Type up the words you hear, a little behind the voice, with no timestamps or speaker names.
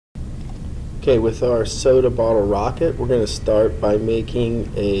Okay, with our soda bottle rocket, we're going to start by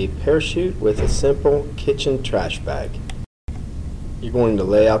making a parachute with a simple kitchen trash bag. You're going to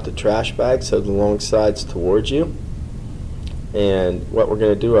lay out the trash bag so the long side's towards you. And what we're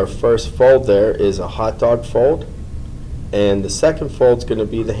going to do, our first fold there is a hot dog fold, and the second fold is going to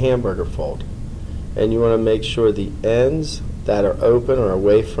be the hamburger fold. And you want to make sure the ends that are open are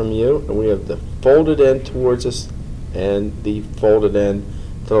away from you, and we have the folded end towards us and the folded end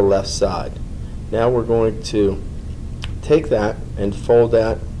to the left side. Now we're going to take that and fold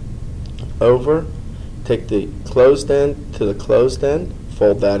that over, take the closed end to the closed end,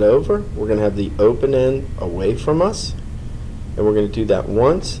 fold that over. We're going to have the open end away from us, and we're going to do that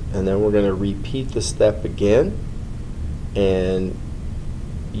once, and then we're going to repeat the step again, and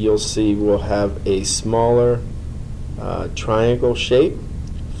you'll see we'll have a smaller triangle shape.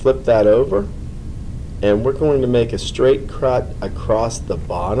 Flip that over, and we're going to make a straight cut across the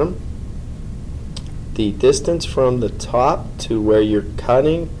bottom. The distance from the top to where you're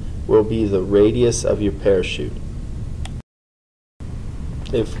cutting will be the radius of your parachute.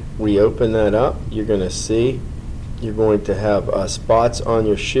 If we open that up, you're going to see you're going to have spots on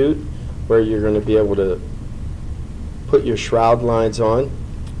your chute where you're going to be able to put your shroud lines on.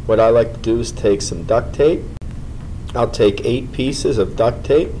 What I like to do is take some duct tape. I'll take 8 pieces of duct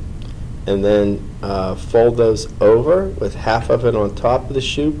tape and then fold those over with half of it on top of the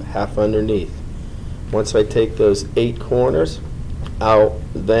chute, half underneath. Once I take those 8 corners, I'll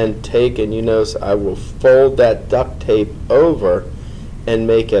then take, and you notice I will fold that duct tape over and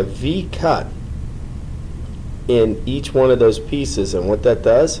make a V cut in each one of those pieces. And what that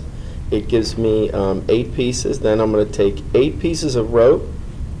does, it gives me 8 pieces. Then I'm going to take 8 pieces of rope,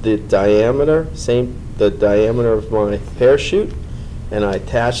 the diameter of my parachute, and I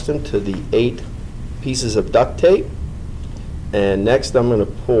attach them to the 8 pieces of duct tape. And next I'm going to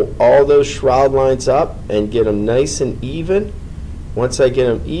pull all those shroud lines up and get them nice and even. Once I get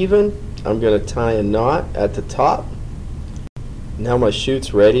them even, I'm going to tie a knot at the top. Now my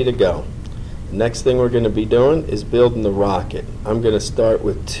chute's ready to go. The next thing we're going to be doing is building the rocket. I'm going to start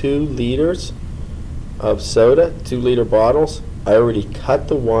with 2 liters of soda, 2-liter bottles. I already cut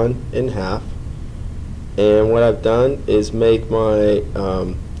the one in half, and what I've done is make my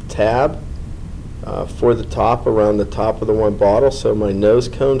tab for the top, around the top of the one bottle, so my nose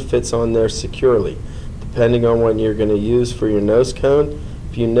cone fits on there securely. Depending on what you're going to use for your nose cone,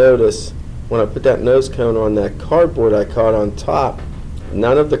 if you notice, when I put that nose cone on that cardboard I caught on top,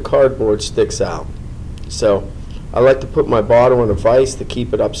 none of the cardboard sticks out. So I like to put my bottle in a vise to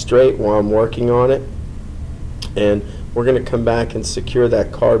keep it up straight while I'm working on it, and we're going to come back and secure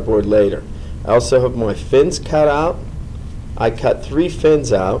that cardboard later. I also have my fins cut out. I cut 3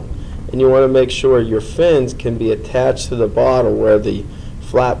 fins out, and you want to make sure your fins can be attached to the bottle where the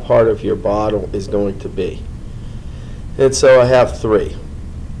flat part of your bottle is going to be. And so I have 3.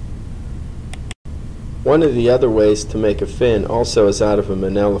 One of the other ways to make a fin also is out of a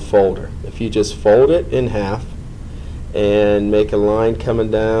manila folder. If you just fold it in half and make a line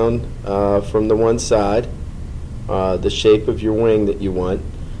coming down from the one side, the shape of your wing that you want.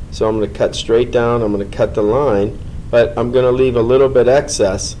 So I'm going to cut straight down, I'm going to cut the line, but I'm going to leave a little bit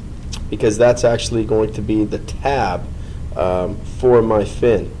excess because that's actually going to be the tab for my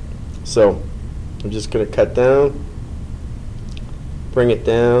fin. So I'm just going to cut down, bring it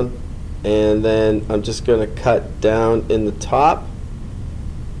down, and then I'm just going to cut down in the top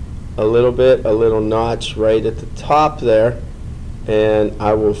a little bit, a little notch right at the top there, and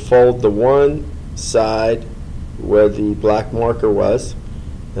I will fold the one side where the black marker was,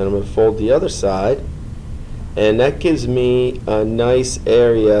 then I'm going to fold the other side, and that gives me a nice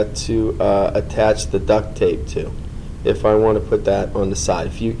area to attach the duct tape to if I want to put that on the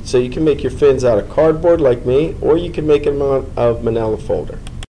side. So you can make your fins out of cardboard like me, or you can make them out of manila folder.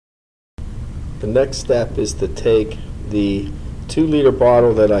 The next step is to take the 2-liter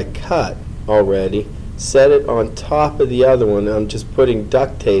bottle that I cut already, set it on top of the other one. I'm just putting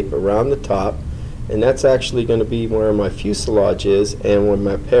duct tape around the top, and that's actually going to be where my fuselage is and where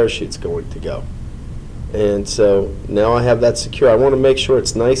my parachute's going to go. And so now I have that secure. I want to make sure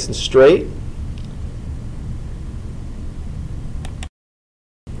it's nice and straight.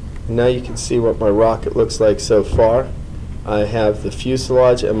 Now you can see what my rocket looks like so far. I have the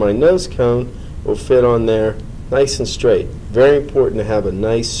fuselage, and my nose cone will fit on there nice and straight. Very important to have a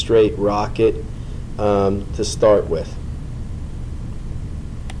nice straight rocket to start with.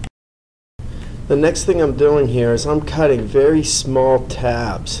 The next thing I'm doing here is I'm cutting very small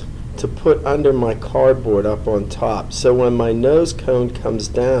tabs to put under my cardboard up on top. So when my nose cone comes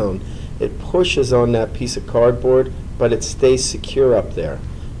down, it pushes on that piece of cardboard, but it stays secure up there.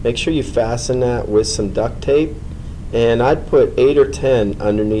 make sure you fasten that with some duct tape, and I'd put 8 or 10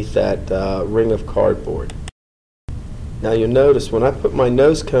 underneath that ring of cardboard. Now you'll notice when I put my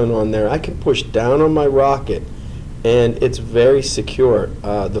nose cone on there, I can push down on my rocket and it's very secure.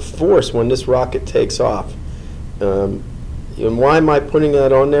 The force when this rocket takes off, and why am I putting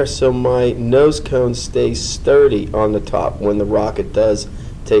that on there? So my nose cone stays sturdy on the top when the rocket does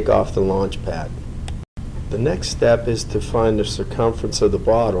take off the launch pad. The next step is to find the circumference of the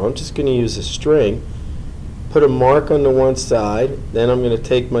bottle. I'm just going to use a string, put a mark on the one side, then I'm going to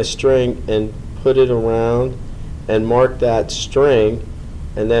take my string and put it around and mark that string,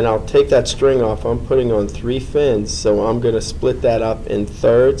 and then I'll take that string off. I'm putting on 3 fins, so I'm going to split that up in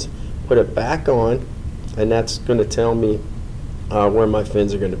thirds, put it back on, and that's going to tell me where my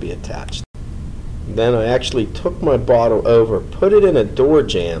fins are going to be attached. Then I actually took my bottle over, put it in a door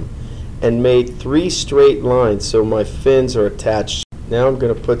jamb, and made 3 straight lines so my fins are attached. Now I'm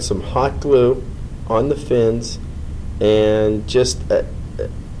going to put some hot glue on the fins and just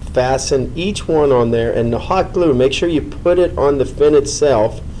fasten each one on there, and the hot glue, make sure you put it on the fin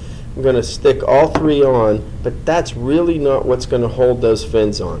itself. I'm going to stick all 3 on, but that's really not what's going to hold those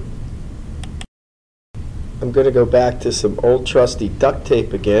fins on. I'm going to go back to some old trusty duct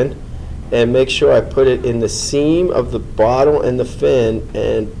tape again and make sure I put it in the seam of the bottle and the fin,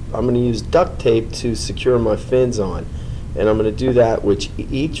 and I'm going to use duct tape to secure my fins on. And I'm going to do that with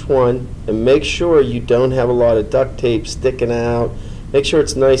each one, and make sure you don't have a lot of duct tape sticking out. Make sure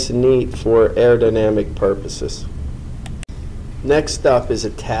it's nice and neat for aerodynamic purposes. Next up is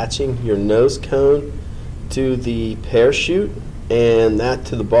attaching your nose cone to the parachute and that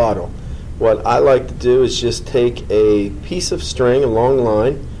to the bottle. What I like to do is just take a piece of string, a long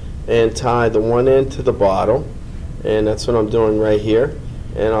line, and tie the one end to the bottle, and that's what I'm doing right here.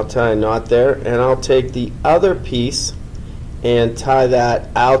 And I'll tie a knot there, and I'll take the other piece and tie that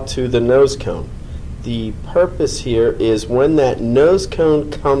out to the nose cone. The purpose here is when that nose cone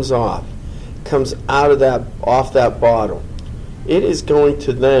comes out of that bottle, it is going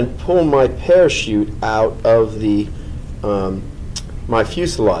to then pull my parachute out of the my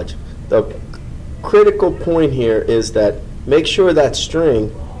fuselage. The critical point here is that make sure that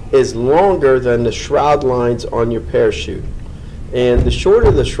string is longer than the shroud lines on your parachute. And the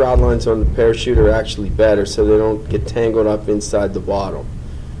shorter the shroud lines on the parachute are actually better, so they don't get tangled up inside the bottle.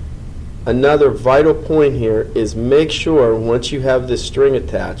 Another vital point here is make sure once you have this string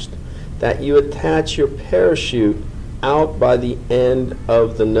attached that you attach your parachute out by the end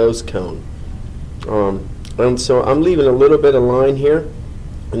of the nose cone. And so I'm leaving a little bit of line here.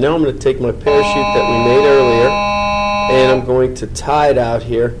 And now I'm going to take my parachute that we made earlier, and I'm going to tie it out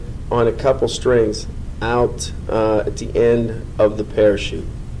here on a couple strings out at the end of the parachute.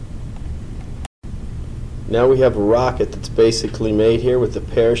 Now we have a rocket that's basically made here with the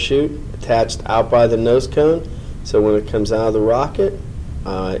parachute attached out by the nose cone, so when it comes out of the rocket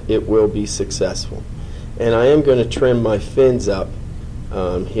it will be successful. And I am going to trim my fins up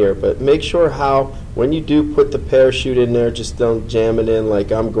here, but make sure when you do put the parachute in there, just don't jam it in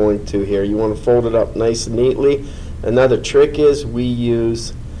like I'm going to here. You want to fold it up nice and neatly. Another trick is we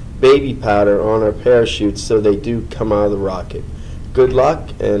use baby powder on our parachutes so they do come out of the rocket. Good luck,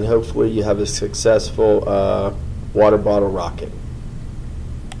 and hopefully you have a successful water bottle rocket.